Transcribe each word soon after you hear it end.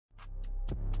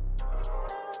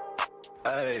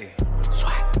Hey,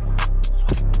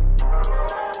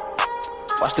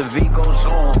 watch the V go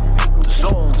zoom,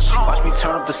 zoom. Watch me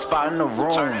turn up the spot in the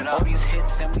room. All these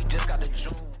hits and we just got the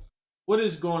zoom. What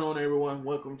is going on, everyone?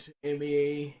 Welcome to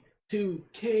NBA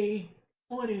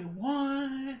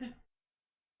 2K21.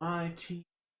 MyTeam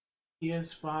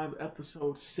PS5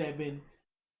 Ep.7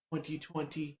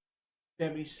 2020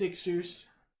 76ers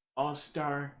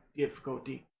All-Star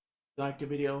difficulty. If you like the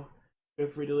video, feel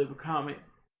free to leave a comment.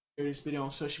 Share this video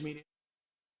on social media.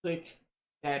 Click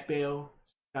that bell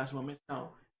so you guys won't miss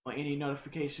out on any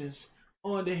notifications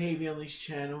on the HaavyUnleashed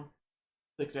channel.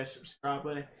 Click that subscribe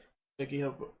button so you can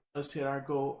help us hit our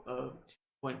goal of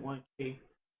 2.1K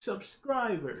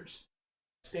subscribers.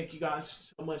 Thank you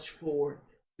guys so much for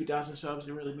 2,000 subs.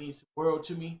 It really means the world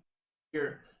to me.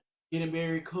 We're getting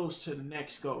very close to the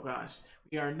next goal, guys.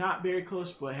 We are not very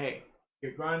close, but hey,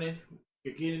 you're grinding,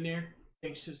 you're getting there.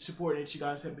 Thanks to the support that you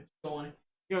guys have been showing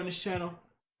here on this channel.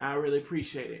 I really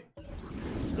appreciate it.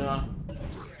 But,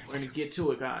 we're gonna get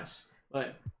to it, guys.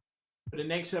 But for the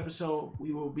next episode,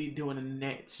 we will be doing the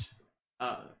Nets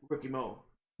rookie mode.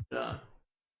 With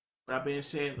that being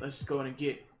said, let's go and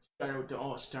get started with the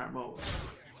All-Star mode.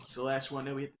 It's the last one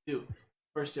that we have to do.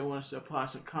 First, they want us to apply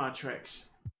some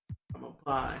contracts. I'm gonna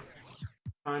apply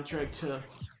contract to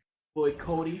boy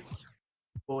Cody,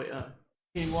 boy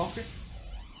King Walker.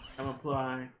 I'm gonna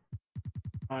apply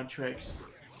contracts to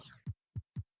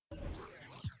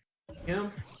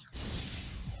him.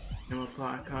 I'm gonna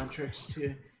apply contracts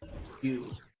to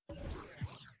you.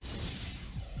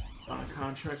 Apply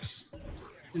contracts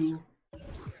to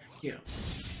him.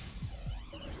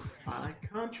 Apply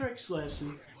contracts,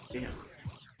 Leslie, to him.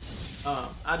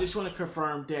 I just want to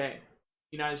confirm that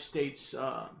United States,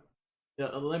 the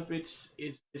Olympics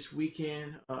is this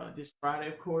weekend, this Friday,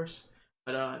 of course.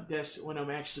 But that's when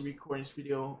I'm actually recording this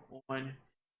video on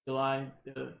July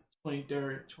the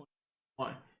 23rd, 2021.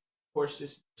 Of course,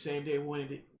 it's the same day when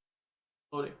it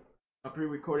loaded. A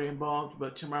pre-recorded involved,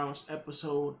 but tomorrow's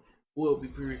episode will be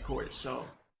pre-recorded. So,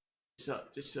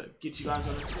 just to get you guys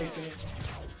on the safe end,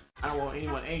 I don't want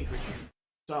anyone angry.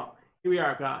 So, here we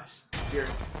are, guys. Here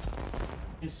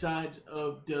inside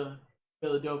of the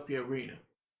Philadelphia arena.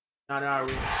 Not our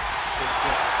arena. I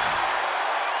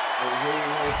really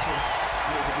wanted to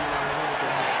be able to be on the arena to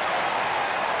have.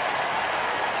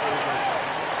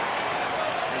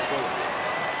 Let's go with this.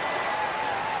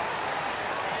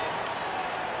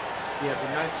 We have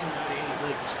the 1998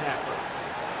 Lakers tapper.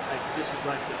 Like, this is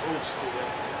like the old school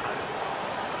Lakers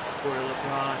for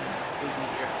LeBron and AD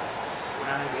era. When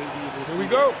I have AD, here we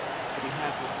go. It'll be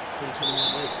half of the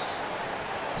 2021 Lakers.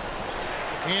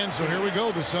 And so here we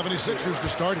go, the 76ers to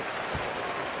start it.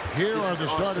 Here are the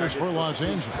starters for Los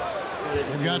Angeles.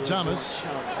 They've got Thomas,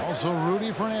 also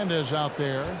Rudy Fernandez out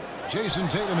there. Jason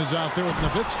Tatum is out there with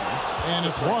Nowitzki, and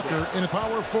it's Walker in a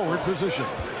power forward position.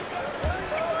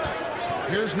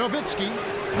 Here's Nowitzki.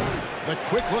 The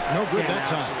quick look, no good that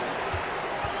time.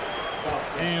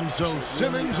 And so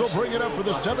Simmons will bring it up for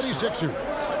the 76ers.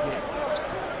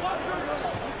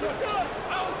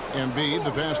 Embiid,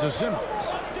 the pass to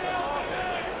Simmons.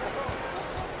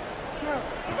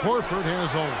 Horford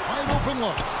has a wide open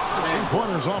look. The 3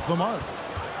 pointers off the mark.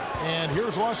 And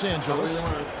here's Los Angeles.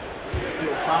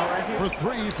 For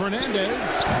 3,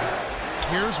 Fernandez.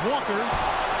 Here's Walker.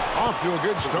 Off to a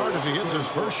good start as he hits his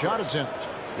first shot attempt.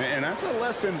 And that's a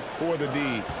lesson for the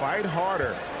D. Fight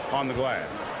harder on the glass.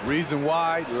 Reason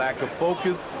why, lack of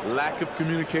focus, lack of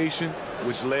communication,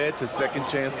 which led to second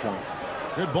chance points.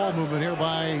 Good ball movement here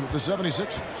by the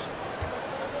 76ers.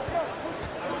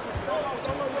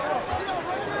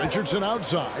 Richardson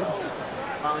outside.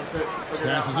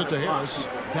 Passes it to Harris.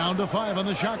 Down to 5 on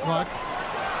the shot clock.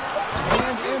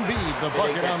 And Embiid, the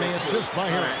bucket on the assist by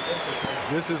Harris.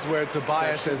 This is where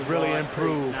Tobias has really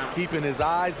improved, keeping his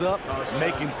eyes up,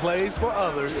 making plays for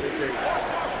others. You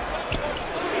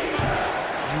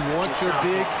want your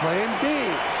bigs playing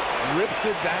big. Rips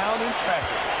it down in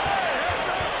traffic.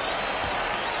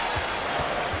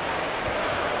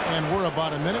 And we're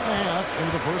about a minute and a half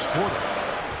into the first quarter.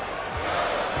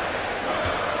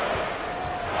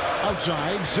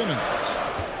 Outside, Simmons.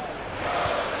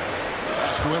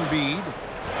 Pass to Embiid.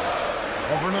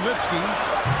 Over Nowitzki.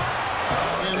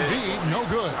 Embiid, no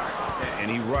good. And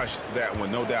he rushed that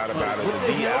one, no doubt about it. The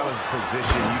D out of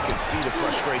position, you can see the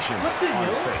frustration on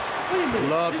his face.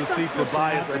 Love to see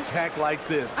Tobias attack like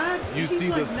this. You see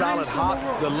the solid hops,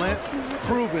 the length,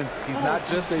 proving he's not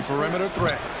just a perimeter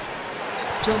threat.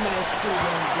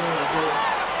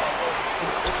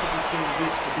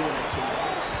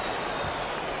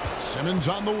 Simmons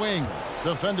on the wing,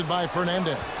 defended by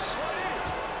Fernandez.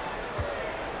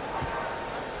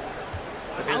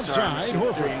 Outside,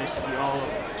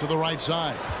 Horford. To the right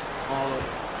side. All of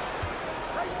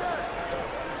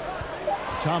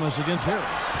Thomas against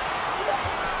Harris.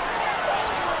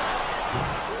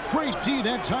 Great D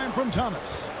that time from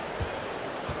Thomas.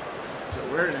 So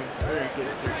we're gonna get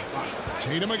it 35.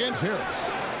 Tatum against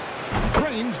Harris.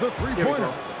 Drains the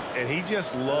three-pointer. And he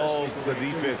just lulls the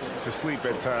defense to sleep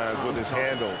at times with his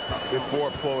handle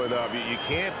before pulling up. You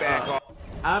can't back off.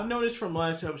 I've noticed from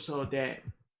last episode that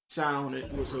sound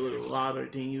was a little louder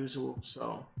than usual.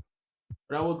 So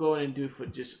what I will go ahead and do for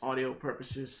just audio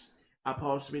purposes, I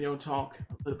pause the video and talk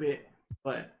a little bit.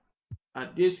 But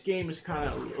this game is kind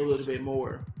of a little bit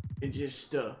more than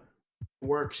just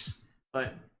works.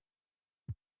 But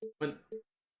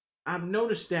I've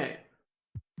noticed that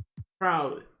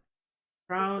crowd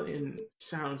and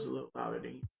sounds a little louder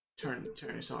than you. Turn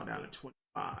this all down to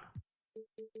 25.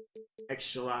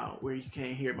 Extra loud where you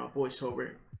can't hear my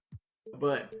voiceover.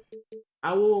 But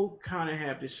I will kind of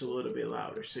have this a little bit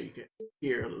louder so you can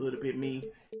hear a little bit me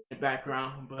in the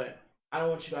background. But I don't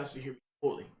want you guys to hear me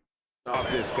fully. So,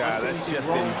 Off this guy, that's just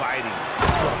inviting.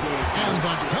 And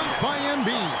the dunk by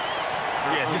Embiid.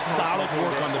 Yeah, just solid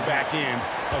work on the back end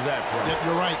of that play. Yep,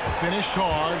 you're right. Finish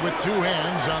hard with two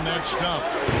hands on that stuff.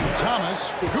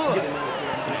 Thomas, good.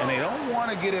 And they don't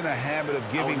want to get in a habit of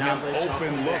giving him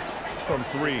open looks from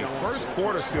three. First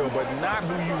quarter still, but not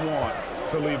who you want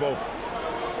to leave open.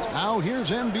 Now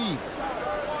here's Embiid.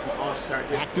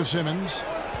 Back to Simmons.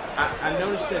 I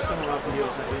noticed that some of our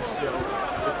videos have been still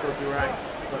difficult, right?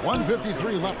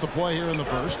 1:53 left to play here in the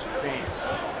first.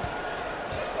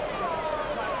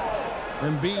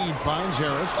 Embiid finds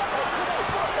Harris.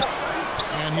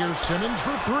 And here's Simmons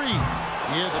for three.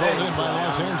 It's held in by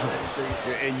Los Angeles.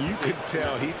 And you could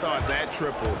tell he thought that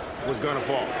triple was going to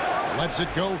fall. Lets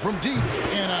it go from deep.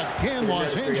 And again,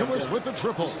 Los Angeles with the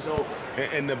triple.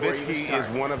 And Nowitzki is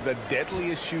one of the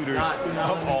deadliest shooters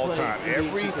of all time.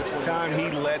 Every time he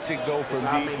lets it go from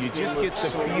deep, you just get the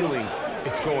feeling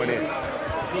it's going in.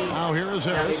 Now here is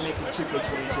Harris.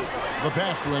 The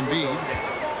pass to Embiid.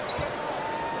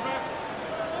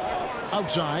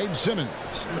 Outside, Simmons.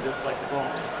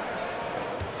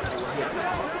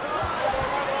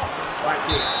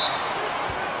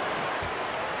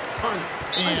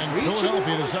 And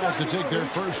Philadelphia decides to take their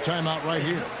first timeout right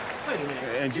here.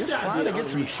 And just trying to get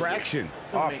some traction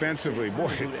offensively.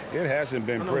 Boy, it hasn't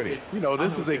been pretty. You know,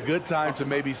 this is a good time to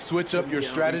maybe switch up your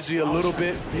strategy a little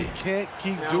bit. You can't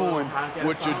keep doing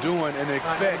what you're doing and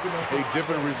expect a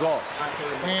different result.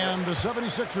 And the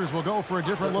 76ers will go for a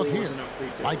different look here.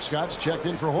 Mike Scott's checked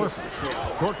in for Horford.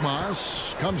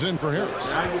 Korkmaz comes in for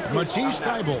Harris. Matisse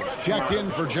Thybulle checked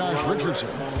in for Josh Richardson.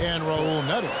 And Raul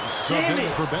Neto subbed in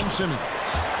for Ben Simmons.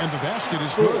 And the basket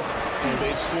is good. And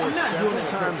they've scored several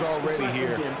times already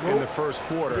here in the first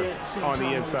quarter on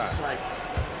the inside.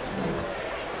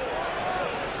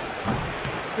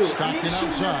 Stockton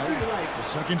outside. The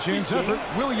second chance effort,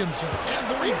 Williamson. And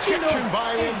the rejection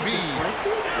by Embiid.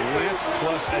 Length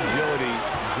plus agility,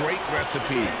 great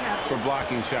recipe for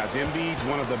blocking shots. Embiid's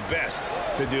one of the best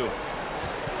to do it.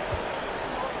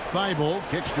 Thybulle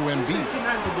kicks to Embiid. Wait a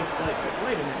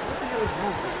minute, what the hell is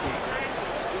wrong with this game?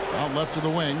 Out left to the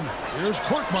wing. Here's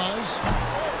Korkmaz.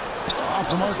 Off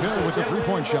the mark there with the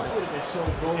three-point shot.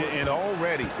 And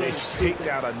already they've staked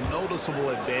out a noticeable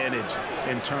advantage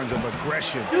in terms of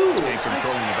aggression and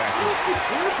controlling the backcourt.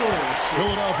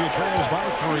 Philadelphia trails by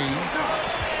three.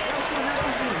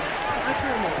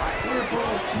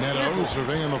 Neto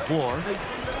surveying the floor.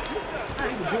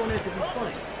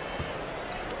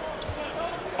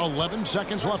 11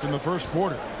 seconds left in the first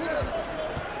quarter.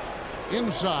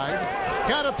 Inside,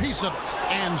 got a piece of it,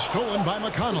 and stolen by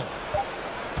McConnell.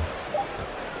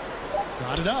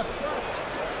 Got it up.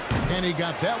 And he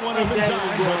got that one up in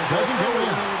time, but doesn't go in.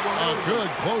 A good,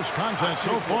 close contest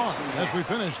so far as we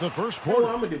finish the first quarter.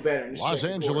 I'm gonna do better in the Los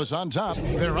Angeles on top.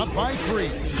 They're up by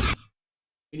three.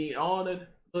 We need all the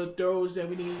throws that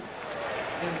we need.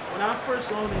 And when I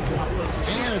first logged into my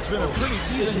and it's been a pretty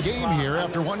even game here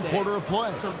after one quarter of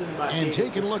play. And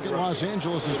taking a look at Los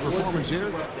Angeles' performance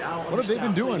here, what have they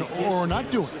been doing or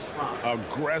not doing?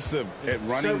 Aggressive at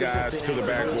running guys to the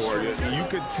backboard. You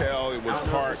could tell it was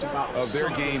part of their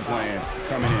game plan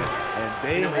coming in. And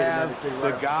they have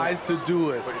the guys to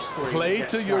do it. Play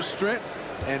to your strengths,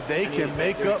 and they can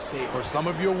make up for some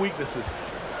of your weaknesses.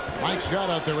 Mike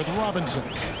Scott out there with Robinson.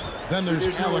 Then there's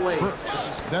Alec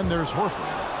Burks. Then there's Horford.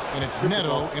 And it's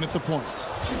Neto in at the point.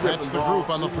 That's the group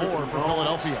on the floor for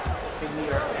Philadelphia.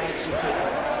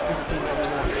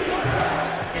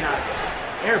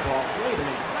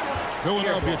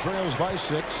 Philadelphia trails by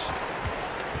 6.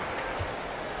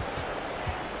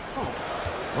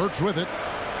 Burks with it.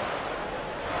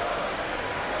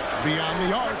 Beyond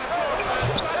the arc.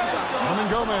 Hernan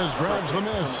Gomez grabs the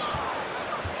miss.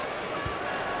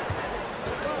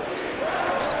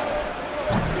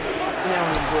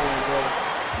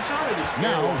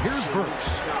 Now, here's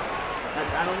Burks.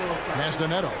 Pass to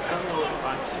Neto.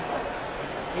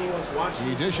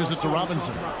 He dishes it to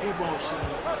Robinson.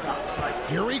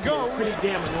 Here he goes.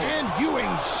 And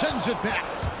Ewing sends it back.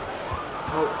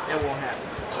 Oh, that won't happen.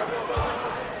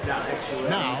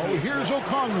 Now, here's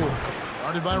Okongwu.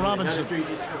 Guarded by Robinson.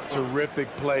 Terrific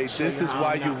play. This is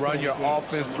why you run your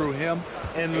offense through him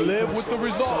and live with the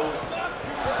results.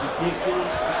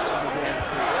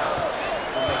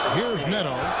 Here's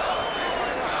Neto.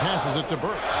 Passes it to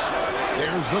Burks.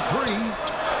 There's the three.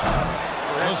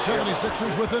 The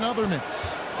 76ers with another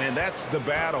miss. And that's the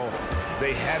battle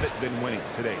they haven't been winning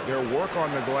today. Their work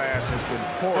on the glass has been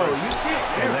porous,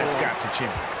 and that's got to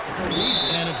change.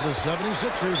 And it's the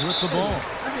 76ers with the ball.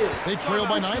 They trail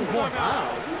by 9 points.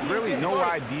 Really no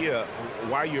idea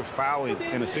why you're fouling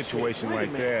in a situation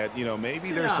like that. You know,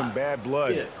 maybe there's some bad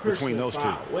blood between those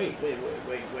two. Wait.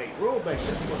 Roll back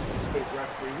that tape,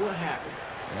 referee. What happened?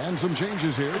 And some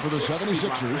changes here for the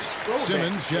 76ers.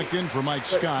 Simmons checked in for Mike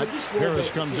Scott.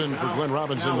 Harris comes in for Glenn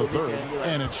Robinson III.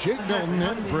 And it's Shake Milton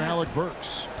in for Alec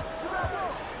Burks.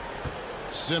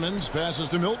 Simmons passes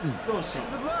to Milton. Go some.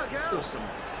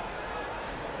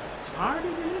 Harder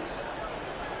than this?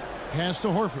 Pass to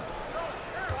Horford.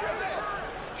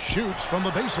 Shoots from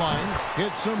the baseline.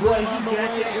 Hits some rim on the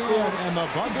way in. And the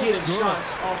bucket's good.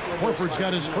 Horford's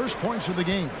got his first points of the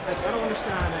game. I don't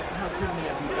understand how couldn't they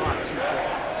have blocked too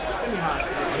quick.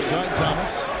 Inside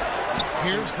Thomas.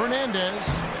 Here's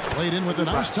Fernandez. Played in with a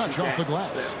nice touch off the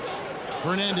glass.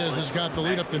 Fernandez has got the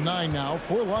lead up to 9 now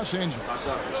for Los Angeles.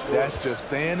 That's just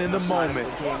staying in the moment,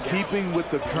 keeping with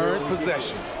the current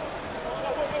possession.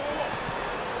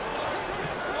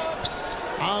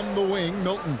 On the wing,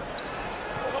 Milton.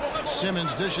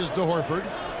 Simmons dishes to Horford.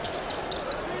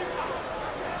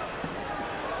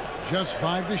 Just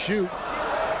 5 to shoot.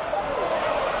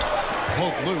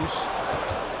 Poke loose.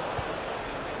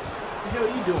 What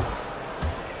are you doing?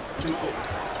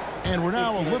 And we're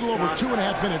now a little over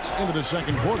 2.5 minutes into the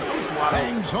second quarter.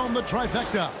 Bangs home the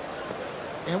trifecta.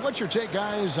 And what's your take,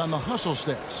 guys, on the hustle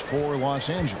stats for Los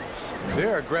Angeles?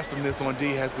 Their aggressiveness on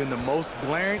D has been the most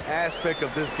glaring aspect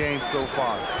of this game so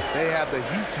far. They have the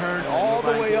heat turned all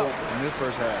the way up in this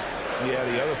first half. Yeah,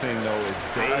 the other thing, though, is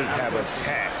they have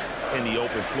attacked in the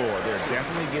open floor. They're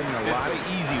definitely getting a lot of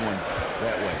easy ones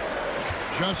that way.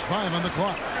 Just 5 on the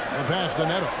clock. The pass to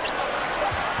Neto.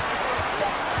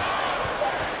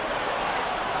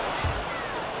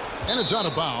 And it's out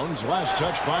of bounds. Last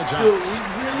touch by Thomas.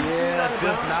 Yeah,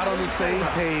 just not on the same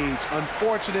page.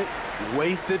 Unfortunate,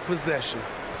 wasted possession.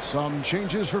 Some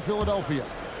changes for Philadelphia.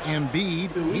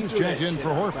 Embiid, he's checked in for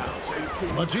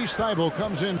Horford. Matisse Thybulle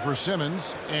comes in for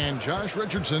Simmons. And Josh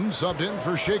Richardson subbed in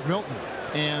for Shake Milton.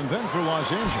 And then for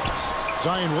Los Angeles,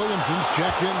 Zion Williamson's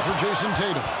checked in for Jason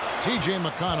Tatum. T.J.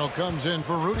 McConnell comes in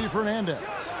for Rudy Fernandez.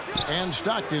 And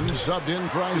Stockton subbed in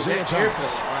for Isaiah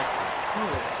Thomas.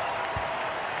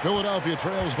 Philadelphia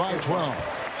trails by 12.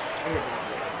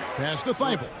 Pass to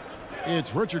Thybulle.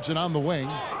 It's Richardson on the wing.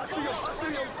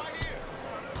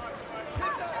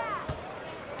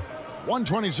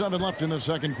 1:27 left in the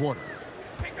second quarter.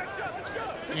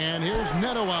 And here's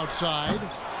Neto outside.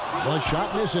 The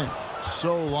shot missing.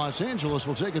 So Los Angeles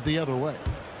will take it the other way.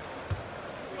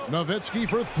 Nowitzki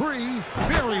for 3.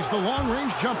 Buries the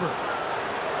long-range jumper.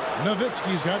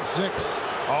 Nowitzki's got 6.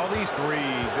 All these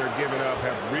threes they're giving up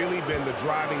have really been the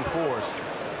driving force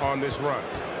on this run.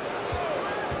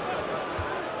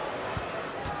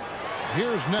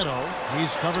 Here's Neto.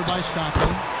 He's covered by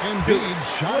Stockton.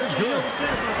 Embiid's shot is good.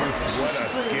 What a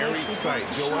scary sight.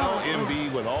 Joel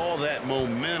Embiid with all that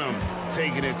momentum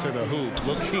taking it to the hoop,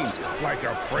 looking like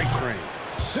a freight train.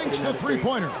 Sinks the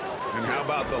three-pointer. And how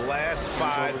about the last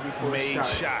 5 made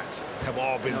shots have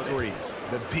all been threes?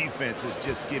 The defense is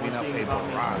just giving up a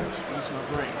barrage.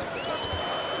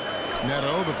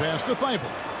 Neto, the pass to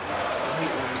Thybulle.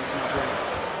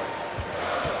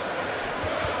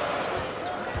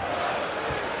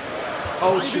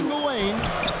 Finding the lane.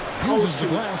 Uses the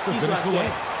glass to finish the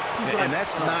lane. And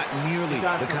that's not nearly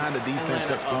the kind of defense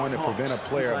that's going to prevent a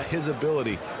player of his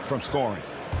ability from scoring.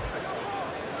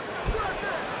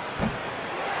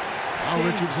 Now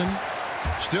Richardson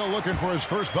still looking for his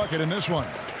first bucket in this one.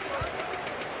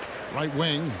 Right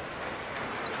wing.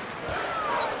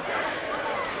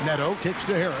 Neto kicks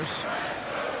to Harris.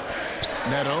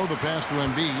 Neto, the pass to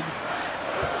Embiid.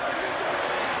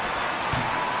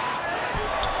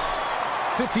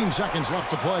 15 seconds left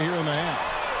to play here in the half.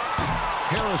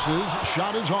 Harris's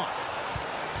shot is off.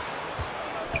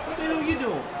 the hell you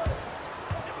doing?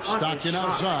 Stockton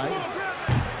outside.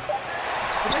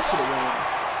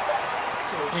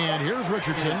 And here's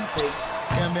Richardson.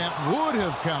 And that would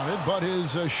have counted, but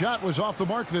his shot was off the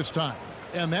mark this time.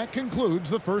 And that concludes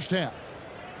the first half.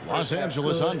 Los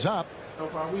Angeles on top. No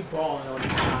problem. We balling on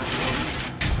these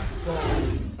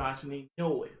guys, and they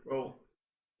know it, bro.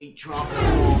 They drop the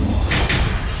ball.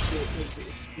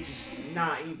 It's just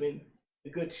not even the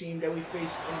good team that we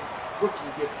faced in rookie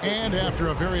difference. And after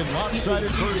a very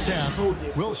lopsided first half,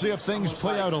 we'll see if things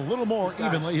play out a little more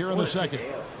evenly here in the second.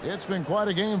 It's been quite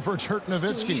a game for Dirk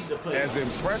Nowitzki. As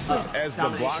impressive as the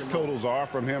block totals are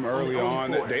from him early on,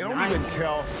 they don't even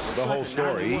tell the whole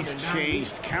story. He's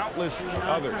changed countless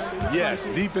others. Yes,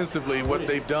 defensively, what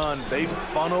they've done, they've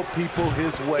funneled people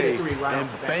his way and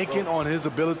banking on his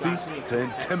ability to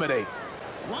intimidate.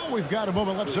 Well, we've got a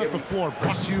moment. Let's set the floor.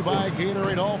 Brought to you by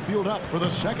Gatorade, all fueled up for the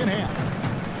second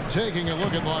half. Taking a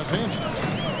look at Los Angeles.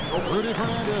 Rudy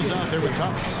Fernandez out there with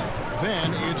Thomas.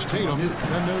 Then it's Tatum.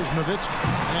 Then there's Nowitzki.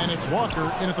 And it's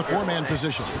Walker in at the four-man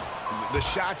position. The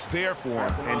shot's there for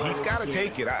him, and he's got to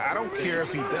take it. I don't care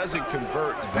if he doesn't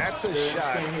convert. That's a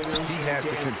shot he has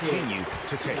to continue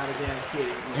to take.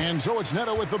 And so it's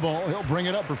Neto with the ball. He'll bring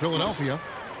it up for Philadelphia.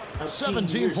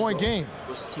 17-point game.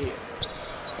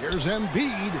 Here's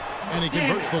Embiid, and he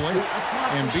converts the layup.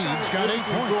 Embiid's got 8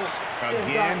 points.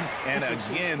 Again and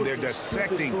again, they're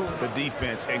dissecting the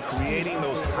defense and creating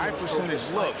those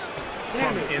high-percentage looks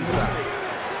from inside.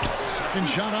 Second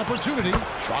shot opportunity.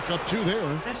 Chalk up 2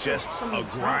 there. Just a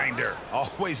grinder.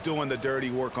 Always doing the dirty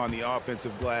work on the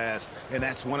offensive glass, and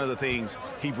that's one of the things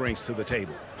he brings to the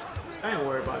table. I ain't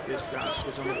worried about this, guys,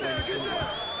 because I'm going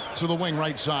to to the wing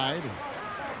right side.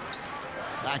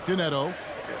 Back to Neto.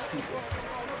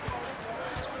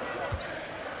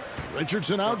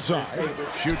 Richardson outside,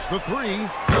 shoots the 3,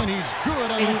 and he's good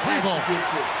on the 3-ball.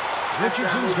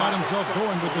 Richardson's got himself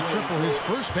going with the triple, his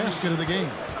first basket of the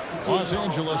game. Los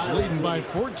Angeles leading by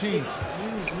 14.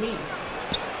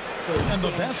 And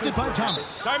the basket by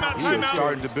Thomas. He is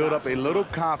starting to build up a little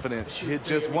confidence. Hit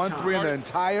just 1 3 in the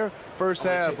entire first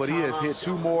half, but he has hit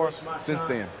 2 more since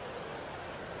then.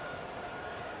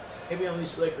 Maybe at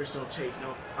least Lakers don't take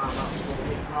no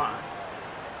timeouts.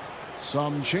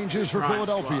 Some changes for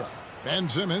Philadelphia. Ben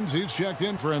Simmons, he's checked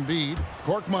in for Embiid.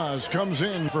 Korkmaz comes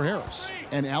in for Harris.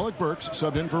 And Alec Burks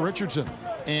subbed in for Richardson.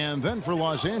 And then for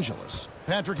Los Angeles,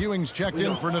 Patrick Ewing's checked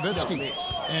in for Nowitzki.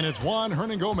 And it's Juan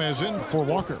Hernangomez in for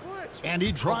Walker. And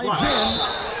he drives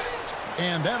in.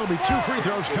 And that'll be 2 free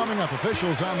throws coming up.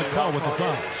 Officials on the call with the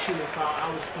foul.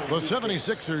 The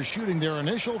 76ers shooting their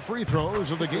initial free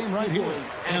throws of the game right here.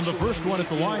 And the first one at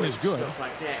the line is good.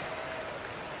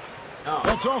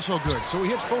 That's also good, so he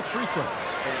hits both free throws.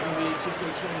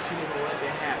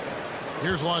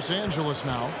 Here's Los Angeles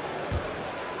now.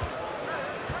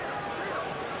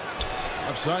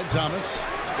 Left side, Thomas.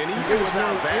 And even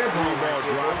without that ball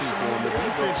dropping for him, the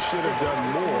defense should have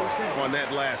done more on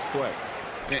that last play.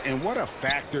 And what a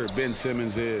factor Ben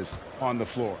Simmons is on the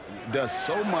floor. Does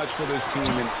so much for this team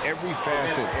in every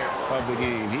facet of the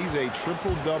game. He's a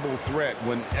triple-double threat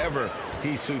whenever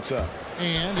he suits up.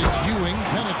 And it's Ewing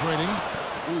penetrating.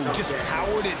 Ooh, just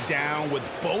powered it down with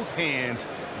both hands.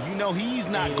 You know he's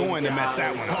not going to mess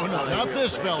that one up. Oh, no, not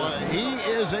this fella. He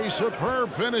is a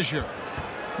superb finisher.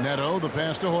 Neto, the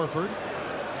pass to Horford.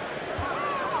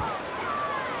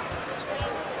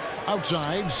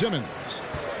 Outside, Simmons.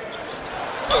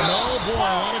 Oh, boy, a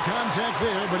lot of contact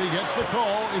there, but he gets the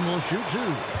call and will shoot 2.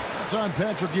 That's on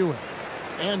Patrick Ewing.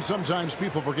 And sometimes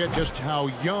people forget just how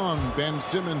young Ben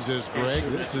Simmons is, Greg.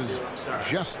 This is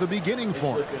just the beginning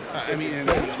for him. I mean, and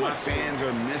that's what fans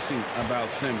are missing about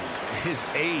Simmons. His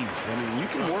age. I mean, you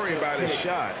can worry about his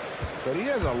shot, but he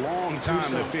has a long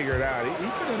time to figure it out. He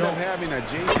could end up having a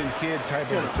Jason Kidd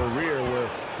type of career where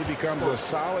he becomes a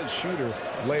solid shooter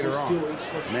later on.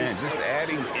 Man, just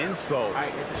adding insult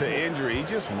to injury. He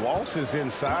just waltzes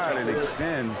inside and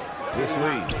extends this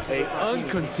lead. An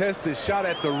uncontested shot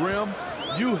at the rim.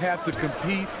 You have to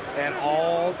compete at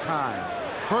all times.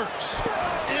 Burks.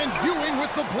 And Ewing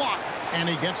with the block. And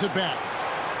he gets it back.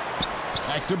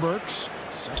 Back to Burks.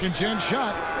 Second chance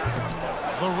shot.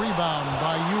 The rebound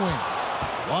by Ewing.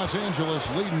 Los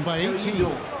Angeles leading by 18.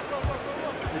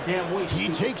 He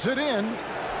takes it in.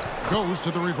 Goes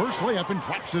to the reverse layup and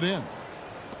drops it in.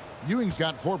 Ewing's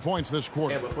got 4 points this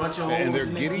quarter. And they're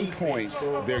getting points.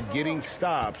 They're getting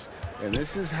stops. And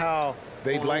this is how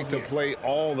they'd like to play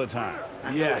all the time.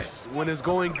 Yes, when it's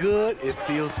going good, it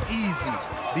feels easy.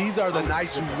 These are the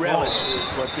nights you relish,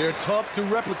 but they're tough to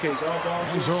replicate.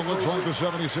 And so it looks like the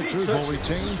 76ers will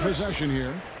retain possession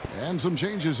here. And some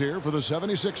changes here for the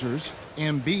 76ers.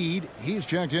 Embiid, he's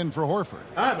checked in for Horford.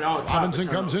 Robinson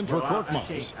comes in for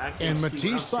Korkmaz. And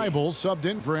Matisse Thybulle subbed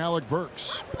in for Alec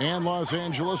Burks. And Los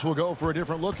Angeles will go for a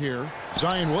different look here.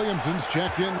 Zion Williamson's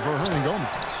checked in for Hernan Gomez.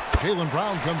 Jaylen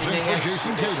Brown comes in for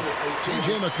Jason Tatum.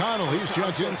 TJ McConnell, he's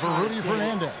checked in for Rudy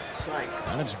Fernandez.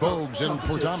 And it's Bogues in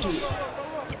for Thomas.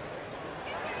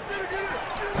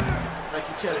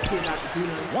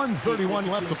 1:31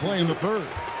 left to play in the third.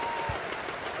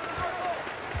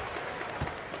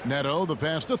 Neto, the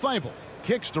pass to Thybulle.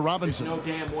 Kicks to Robinson. No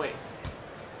damn way.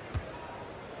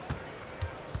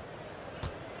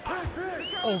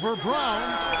 Over Brown.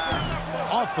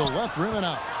 Off the left rim and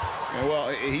out. And well,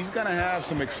 he's going to have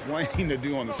some explaining to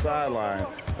do on the sideline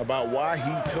about why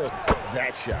he took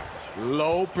that shot.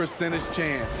 Low percentage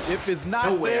chance. If it's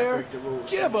not there,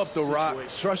 give up the rock.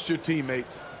 Trust your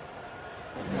teammates.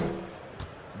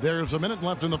 There's a minute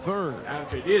left in the third.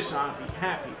 After this, I'll be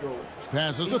happy, bro.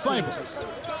 Passes to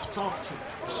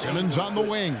Thybulle. Simmons on the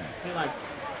wing.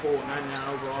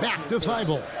 Back to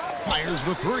Thybulle. Fires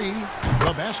the three.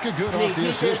 The basket good off the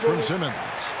assist from Simmons.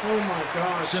 Oh my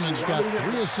God. Simmons got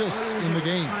 3 assists in the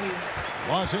game.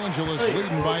 Los Angeles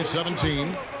leading by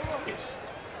 17.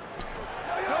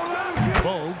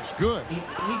 Bogues good.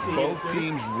 Both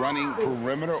teams running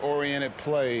perimeter-oriented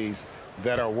plays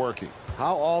that are working.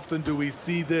 How often do we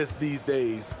see this these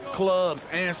days? Clubs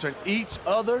answering each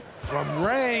other from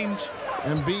range.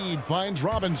 Embiid finds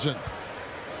Robinson.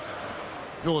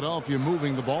 Philadelphia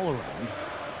moving the ball around.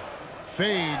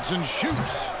 Fades and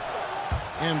shoots.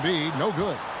 Embiid, no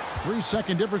good.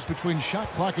 3-second difference between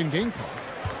shot clock and game clock.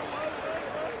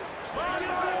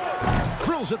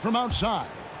 Drills it from outside.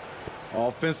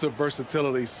 Offensive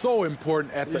versatility so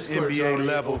important at the NBA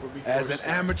level. As an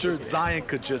amateur, Zion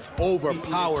could just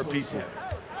overpower people.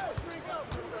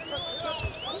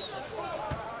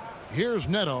 Here's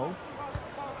Neto.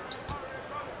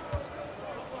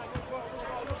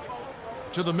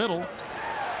 To the middle.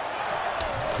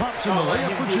 Drops in the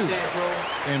layup for 2.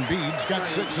 Embiid's got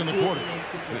 6 in the quarter.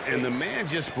 And the man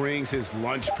just brings his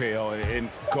lunch pail and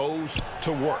goes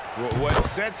to work. What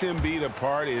sets Embiid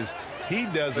apart is he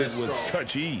does it with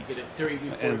such ease.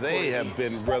 And they have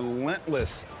been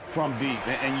relentless from deep.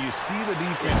 And you see the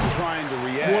defense trying to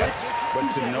react,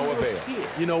 but to no avail.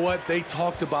 You know what? They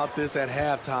talked about this at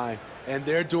halftime, and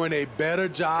they're doing a better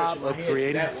job of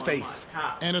creating space.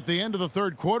 And at the end of the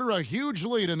third quarter, a huge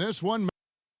lead in this one.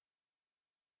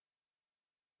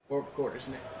 Fourth quarter's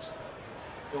next.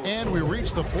 And we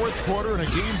reach the fourth quarter in a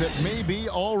game that may be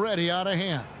already out of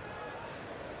hand.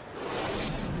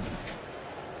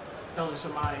 Telling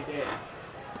somebody that.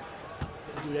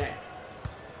 Let's do that.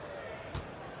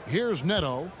 Here's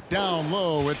Neto. Down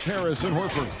low, it's Harris and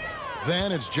Horford.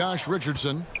 Then it's Josh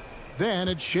Richardson. Then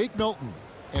it's Shake Milton.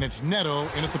 And it's Neto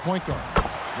in at the point guard.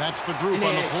 That's the group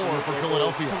on the floor for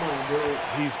Philadelphia.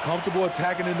 He's comfortable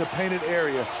attacking in the painted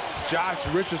area. Josh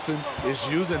Richardson is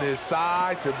using his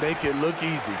size to make it look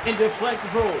easy. And deflect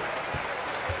the roll.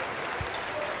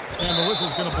 And the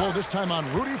whistle's going to blow this time on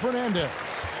Rudy Fernandez.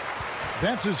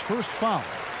 That's his first foul.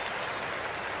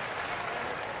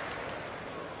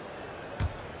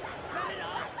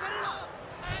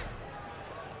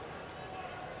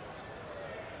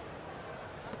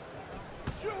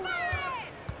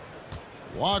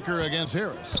 Walker against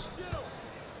Harris.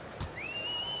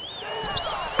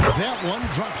 That one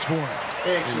drops for him.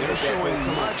 And they're showing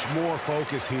much more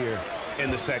focus here in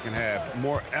the second half.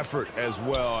 More effort as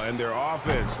well. And their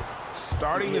offense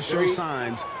starting to show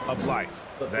signs of life.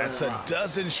 That's a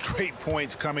dozen straight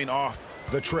points coming off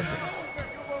the triple.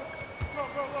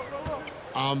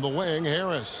 On the wing,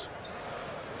 Harris.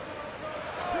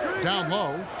 Down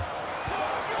low.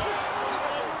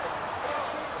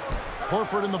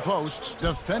 Horford in the post,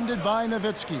 defended by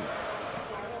Nowitzki.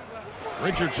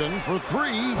 Richardson for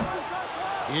 3.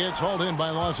 It's hauled in by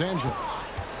Los Angeles.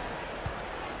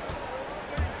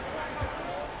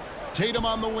 Tatum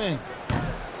on the wing.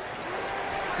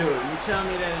 Dude, you tell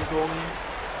me that ain't going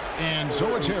in? And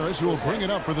so it's Harris who will bring it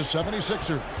up for the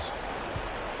 76ers.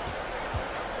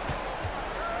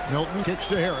 Milton kicks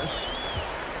to Harris.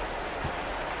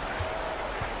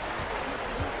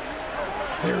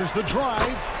 There's the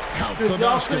drive. Count the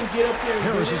basket.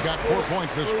 Harris has got 4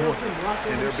 points this quarter.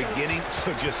 And they're beginning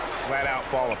to just flat out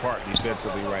fall apart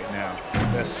defensively right now,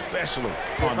 especially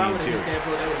on the interior.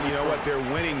 You know what? They're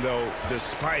winning, though,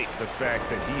 despite the fact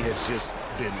that he has just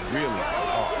been really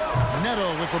off.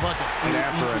 Neto with the bucket. And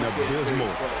after an abysmal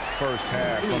first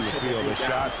half from the field, the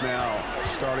shots now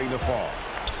starting to fall.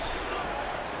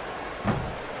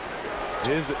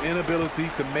 His inability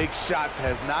to make shots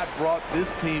has not brought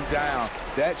this team down.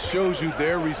 That shows you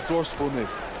their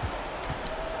resourcefulness.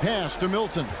 Pass to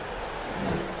Milton.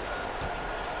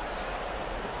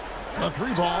 A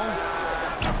 3-ball.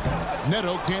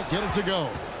 Neto can't get it to go.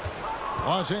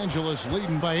 Los Angeles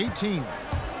leading by 18.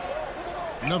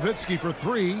 Nowitzki for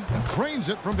 3. Drains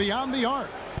it from beyond the arc.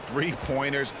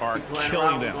 Three-pointers are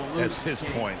killing them at this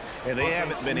point, and they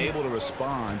haven't been able to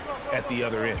respond at the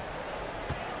other end.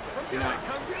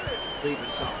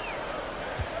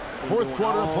 Fourth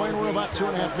quarter playing. We're about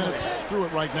 2.5 minutes through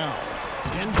it right now.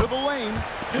 Into the lane.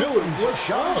 Milton's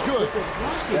shot is good.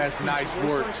 That's nice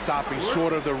work, stopping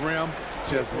short of the rim,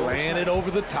 just laying it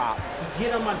over the top.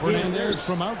 Fernandez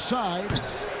from outside.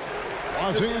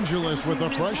 Los Angeles with a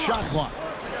fresh shot clock.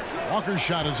 Walker's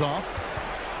shot is off.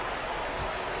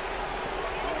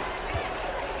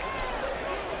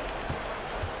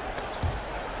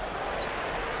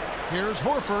 Here's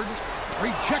Horford.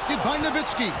 Rejected by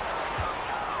Nowitzki.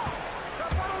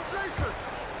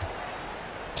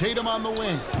 Tatum on the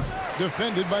wing.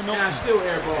 Defended by Milton. And still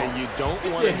air ball. And you don't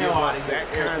want to give up that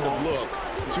kind of look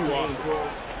too often.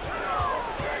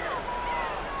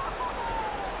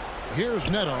 Here's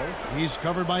Neto. He's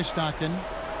covered by Stockton.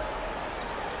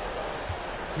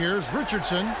 Here's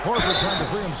Richardson. Horford trying to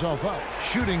free himself up.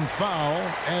 Shooting foul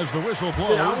as the whistle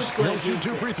blows. He'll shoot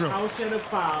 2 free throws.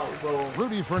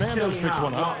 Rudy Fernandez picks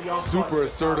one up. Super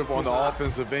assertive on the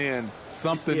offensive end.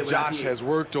 Something Josh has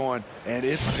worked on, and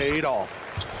it's paid off.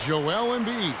 Joel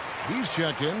Embiid. He's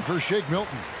checked in for Shake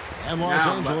Milton. And Los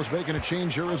Angeles making a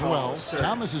change here as well.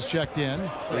 Thomas is checked in.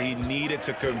 He needed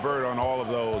to convert on all of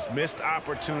those. Missed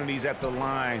opportunities at the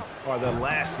line are the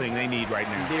last thing they need right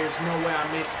now. There's no way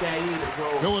I missed that either,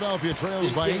 bro. Philadelphia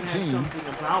trails by 18. Something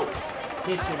about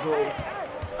missing, bro.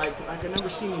 Like I never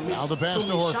seen him miss. Now the pass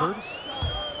to Horford. Shots.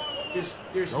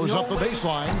 There's goes no up the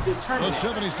baseline. The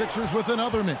 76ers with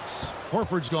another miss.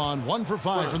 Horford's gone 1 for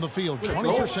 5 from the field,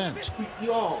 20%.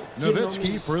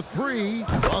 Nowitzki for 3.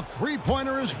 A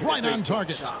three-pointer is right on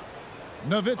target.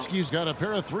 Nowitzki's got a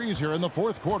pair of threes here in the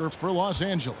fourth quarter for Los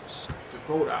Angeles. It's a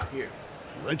goal out here.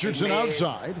 Richardson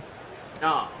outside.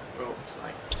 Nah, bro. It's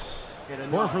like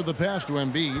Horford the pass to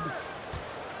Embiid.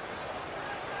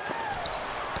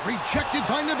 Rejected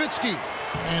by Nowitzki.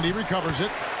 And he recovers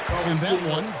it. And that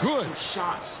one, good.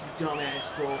 Shots,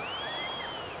 dumbass, bro.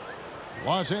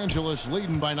 Los Angeles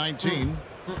leading by 19.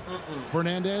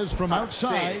 Fernandez from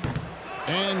outside.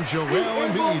 And Joel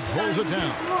Embiid pulls it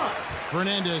down.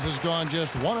 Fernandez has gone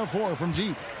just 1 of 4 from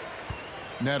deep.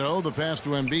 Neto, the pass to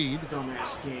Embiid.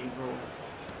 Dumbass game,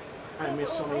 bro. I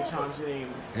missed so many times it ain't.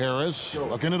 Harris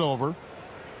looking it over.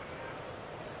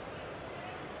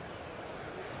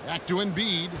 Back to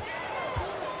Embiid.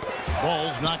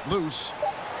 Ball's knocked loose.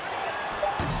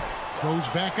 Goes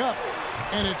back up.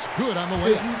 And it's good on the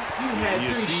way.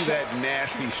 You see that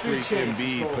nasty streak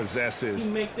Embiid possesses.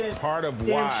 Part of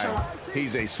why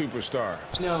he's a superstar.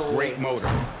 Great motor.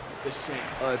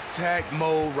 Attack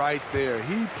mode right there.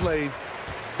 He plays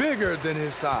bigger than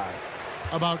his size.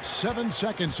 About 7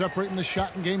 seconds separating the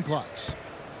shot and game clocks.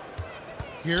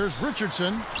 Here's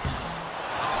Richardson.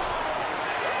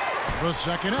 The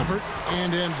second effort,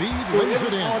 and Embiid lays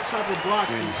it in.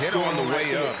 And hit on the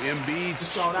way up. Embiid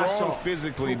strong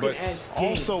physically, but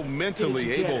also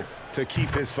mentally able to keep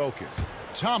his focus.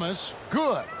 Thomas,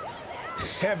 good.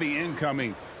 Heavy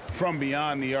incoming from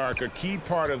beyond the arc, a key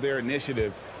part of their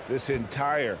initiative this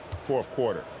entire fourth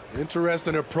quarter.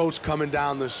 Interesting approach coming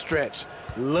down the stretch,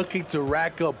 looking to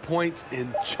rack up points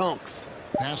in chunks.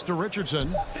 Pass to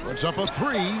Richardson. Puts up a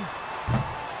 3.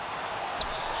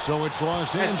 So it's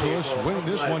Los Angeles winning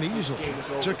this one easily.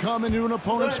 To come into an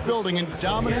opponent's building and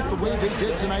dominate the way they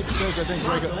did tonight says, I think,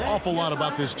 Greg, an awful lot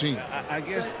about this team. I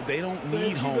guess they don't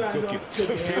need home cooking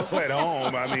to feel at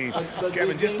home. I mean,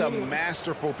 Kevin, just a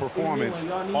masterful performance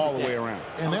all the way around.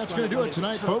 And that's going to do it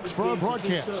tonight, folks, for our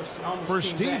broadcast. For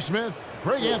Steve Smith,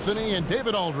 Greg Anthony, and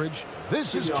David Aldridge,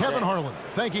 this is Kevin Harlan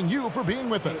thanking you for being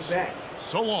with us.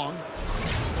 So long.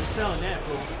 He's selling that,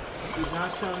 bro. He's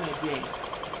not selling that game.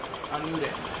 I knew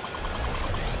that.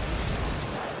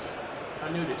 I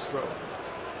knew this, bro.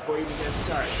 Before you even get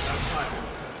started. I'm talking.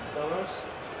 Fellas.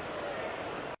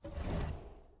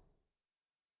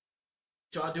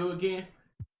 Y'all do it again?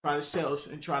 Try to sell us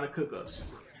and try to cook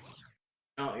us.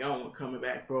 No, y'all weren't coming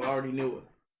back, bro. I already knew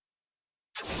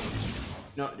it.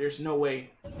 No, there's no way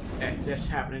that's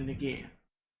happening again.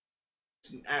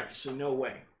 There's absolutely no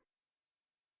way.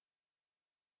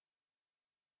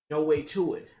 No way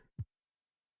to it.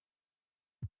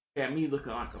 Got me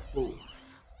looking like a fool.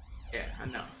 Yeah, I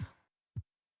know.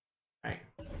 Alright.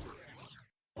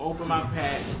 Open my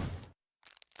pad.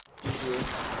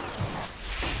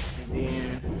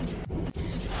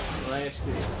 next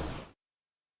video.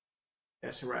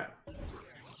 That's a wrap.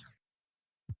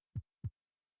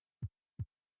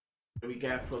 What we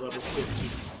got for level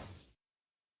 50.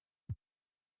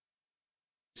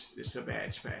 This is a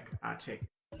badge pack. I'll take it.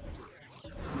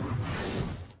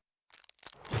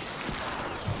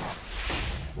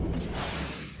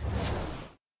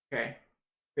 Okay.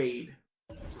 Fade.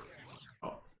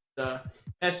 Oh,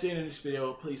 that's the end of this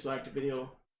video. Please like the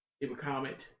video, leave a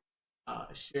comment,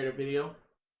 share the video,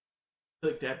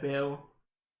 click that bell.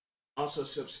 Also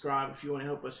subscribe if you want to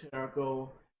help us hit our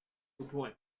goal,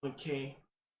 2.1K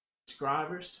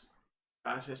subscribers.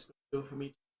 Guys, that's gonna do it for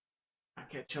me. I'll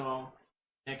catch y'all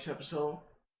next episode.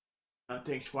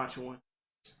 Thanks for watching one.